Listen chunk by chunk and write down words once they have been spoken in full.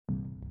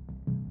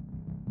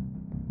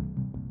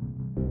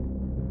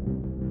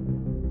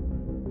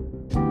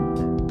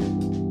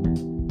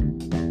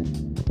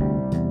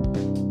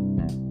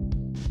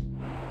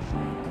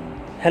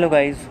Hello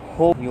guys,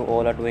 hope you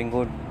all are doing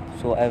good.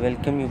 So I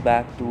welcome you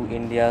back to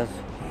India's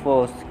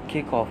first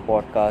kickoff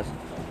podcast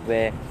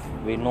where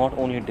we not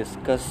only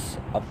discuss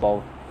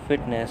about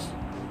fitness,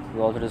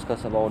 we also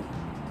discuss about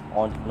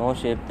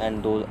entrepreneurship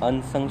and those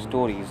unsung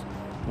stories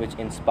which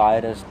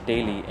inspire us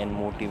daily and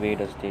motivate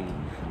us daily.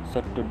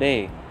 So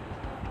today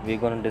we're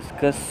going to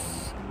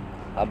discuss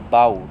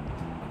about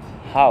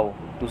how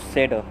to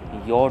set up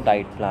your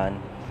diet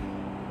plan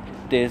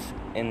this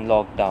in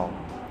lockdown.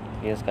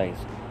 Yes guys.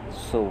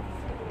 So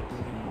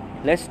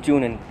let's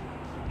tune in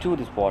to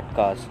this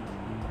podcast.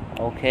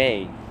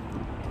 Okay,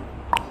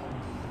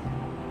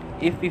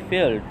 if we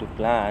fail to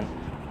plan,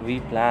 we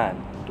plan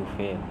to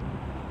fail.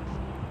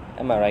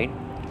 Am I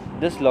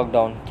right? This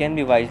lockdown can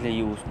be wisely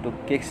used to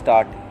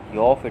kickstart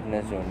your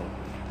fitness journey.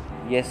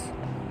 Yes,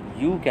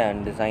 you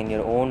can design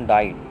your own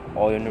diet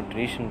or your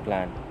nutrition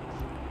plan,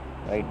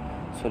 right?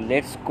 So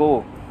let's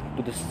go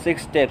to the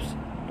 6 steps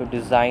to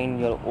design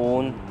your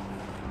own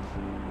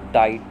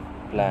diet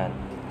plan.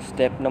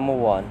 Step number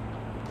 1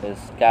 is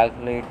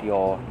calculate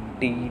your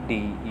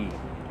TDEE.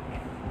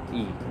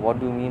 What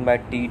do you mean by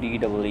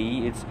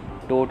TDEE? It's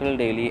total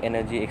daily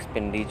energy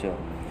expenditure.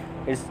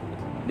 It's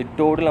the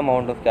total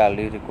amount of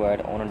calories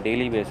required on a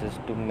daily basis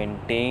to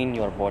maintain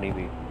your body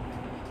weight.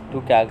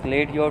 To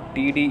calculate your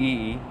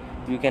TDEE,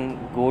 you can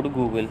go to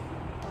Google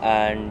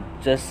and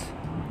just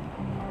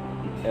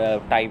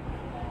type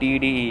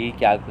TDEE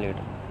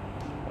calculator,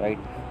 right?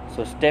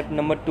 So step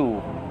number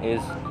 2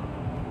 is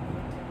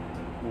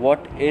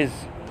what is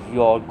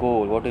your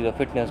goal? What is your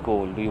fitness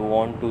goal? Do you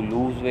want to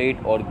lose weight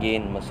or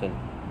gain muscle?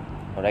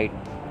 Right.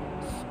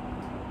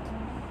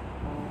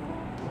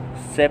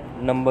 Step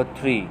number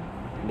 3,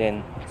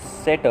 then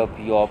set up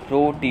your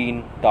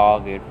protein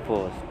target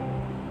first.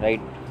 Right.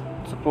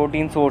 So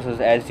protein sources,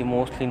 as you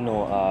mostly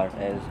know, are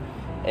as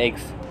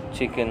eggs,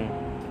 chicken,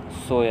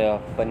 soya,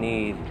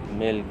 paneer,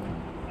 milk,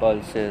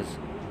 pulses,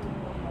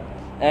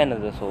 and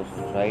other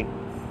sources. Right.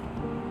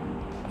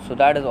 So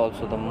that is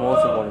also the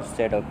most important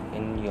setup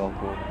in your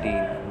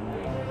protein.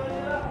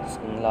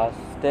 And last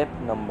step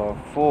number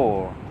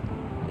 4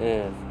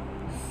 is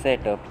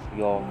set up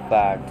your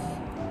fats.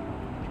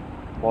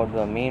 What do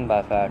I mean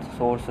by fats?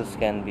 Sources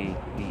can be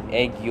the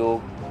egg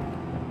yolk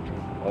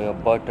or your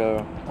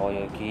butter or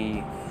your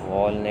ghee,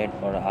 walnut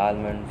or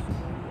almonds,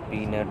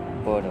 peanut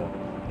butter.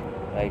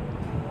 Right?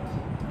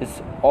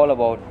 It's all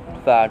about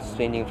fats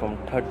ranging from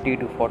 30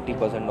 to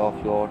 40%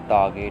 of your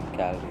target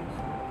calories.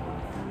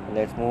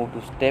 Let's move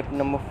to step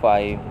number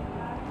 5,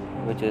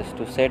 which is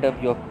to set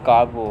up your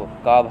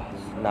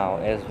carbs now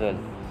as well.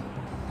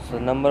 So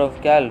number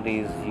of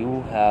calories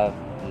you have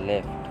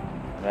left,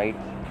 right?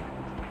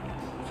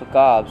 So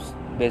carbs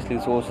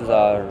basically sources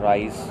are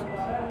rice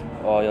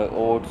or your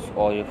oats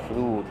or your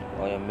fruit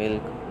or your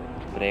milk,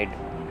 bread,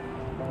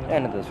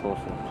 and other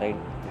sources, right?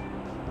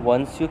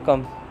 Once you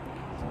come,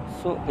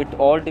 so it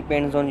all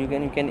depends on you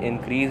can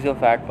increase your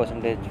fat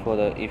percentage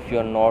further if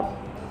you're not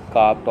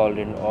carb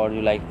tolerant or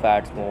you like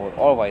fats more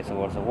or vice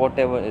versa,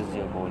 whatever is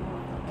your goal.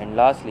 And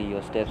lastly,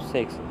 your step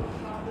 6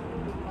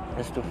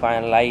 is to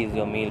finalize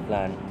your meal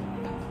plan.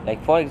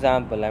 Like for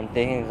example, I'm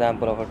taking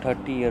example of a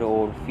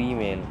 30-year-old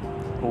female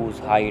whose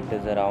height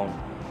is around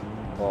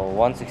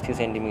 160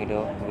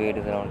 centimeter, weight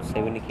is around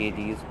 70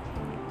 kgs,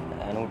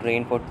 and who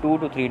train for 2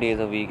 to 3 days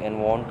a week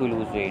and want to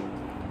lose weight.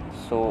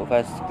 So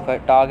if I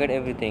target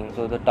everything,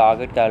 so the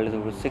target calories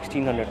would be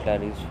 1600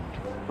 calories,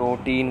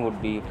 protein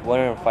would be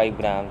 105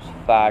 grams,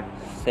 fat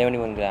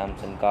 71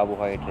 grams, and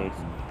carbohydrates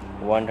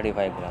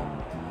 135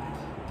 grams,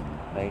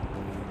 right?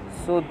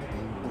 So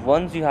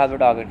once you have the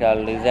target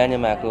calories and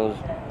your macros,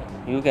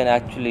 you can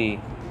actually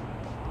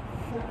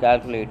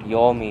calculate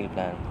your meal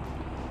plan,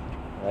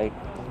 right?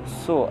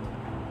 So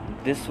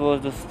this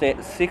was the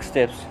 6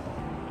 steps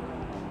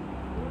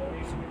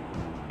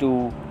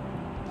to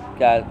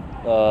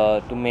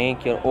to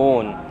make your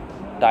own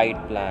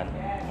diet plan,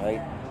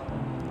 right?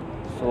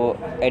 So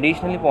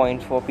additionally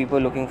points for people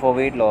looking for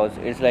weight loss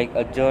is like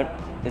a journey.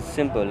 It's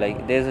simple,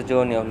 like there's a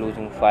journey of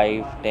losing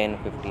 5, 10,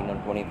 15 or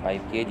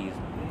 25 kgs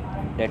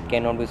that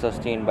cannot be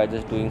sustained by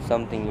just doing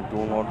something you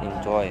do not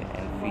enjoy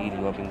and feel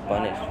you are being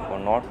punished for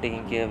not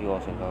taking care of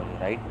yourself early,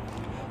 right?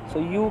 So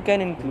you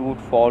can include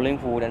following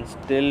food and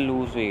still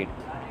lose weight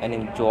and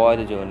enjoy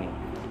the journey.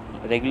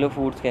 Regular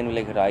foods can be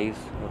like rice,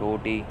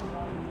 roti,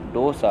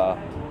 dosa,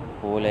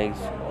 whole eggs,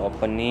 or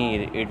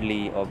paneer,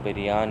 idli, or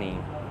biryani,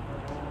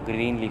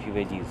 green leafy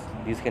veggies.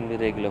 These can be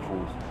regular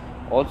foods.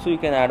 Also, you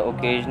can add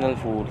occasional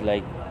foods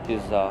like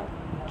pizza,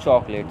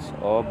 chocolates,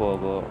 or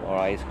burger, or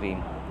ice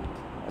cream.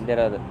 And there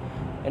are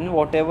and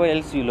whatever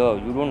else you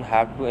love. You don't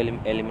have to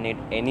eliminate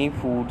any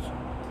foods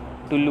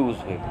to lose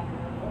weight.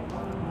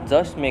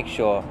 Just make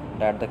sure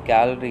that the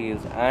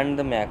calories and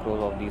the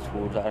macros of these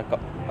foods are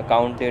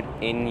accounted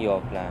in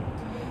your plan.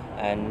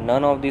 And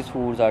none of these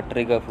foods are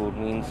trigger food,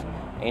 means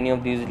any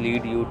of these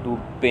lead you to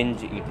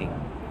binge eating.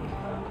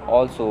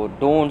 Also,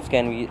 don'ts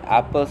can be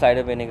apple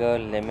cider vinegar,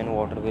 lemon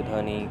water with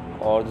honey,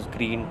 or this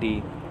green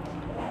tea,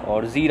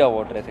 or zira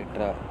water,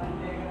 etc.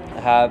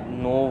 Have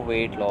no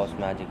weight loss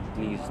magic.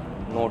 Please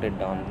note it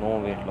down. No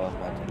weight loss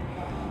magic.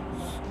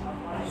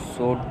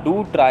 So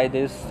do try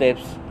these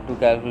steps to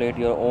calculate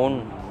your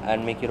own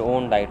and make your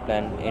own diet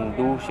plan, and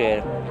do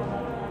share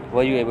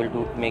were you able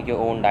to make your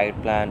own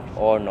diet plan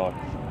or not.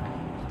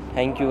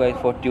 Thank you guys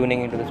for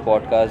tuning into this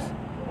podcast.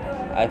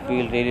 I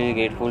feel really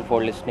grateful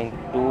for listening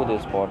to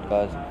this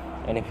podcast.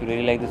 And if you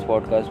really like this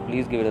podcast,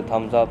 please give it a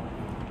thumbs up.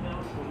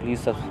 Please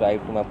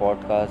subscribe to my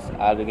podcast.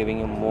 I'll be giving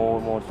you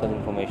more such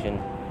information,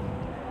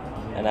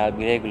 and I'll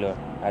be regular.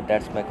 And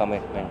that's my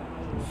commitment.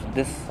 So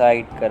this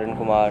side Karan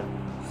Kumar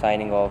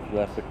signing off,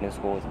 your fitness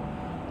coach,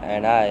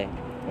 and I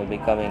will be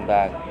coming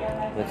back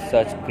with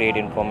such great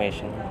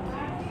information.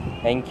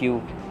 Thank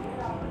you.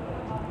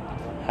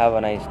 Have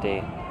a nice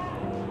day.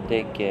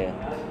 Take care.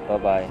 Bye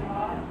bye.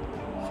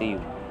 See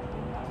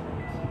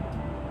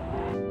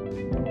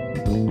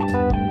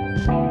you.